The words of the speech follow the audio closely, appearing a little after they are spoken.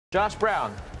Josh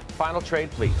Brown, final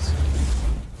trade, please.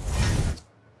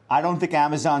 I don't think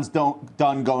Amazon's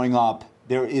done going up.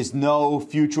 There is no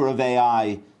future of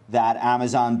AI that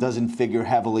Amazon doesn't figure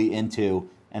heavily into,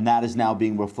 and that is now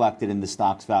being reflected in the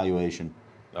stock's valuation.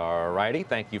 All righty.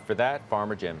 Thank you for that.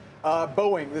 Farmer Jim.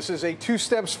 Boeing, this is a 2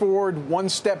 steps forward, 1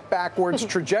 step backwards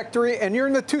trajectory, and you're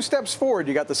in the 2 steps forward.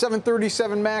 You got the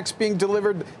 737 MAX being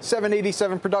delivered,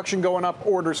 787 production going up,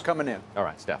 orders coming in. All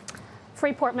right, Steph.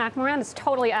 Freeport-McMoRan is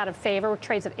totally out of favor,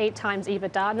 trades at 8 times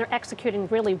EBITDA, and they're executing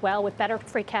really well with better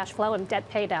free cash flow and debt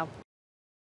paydown.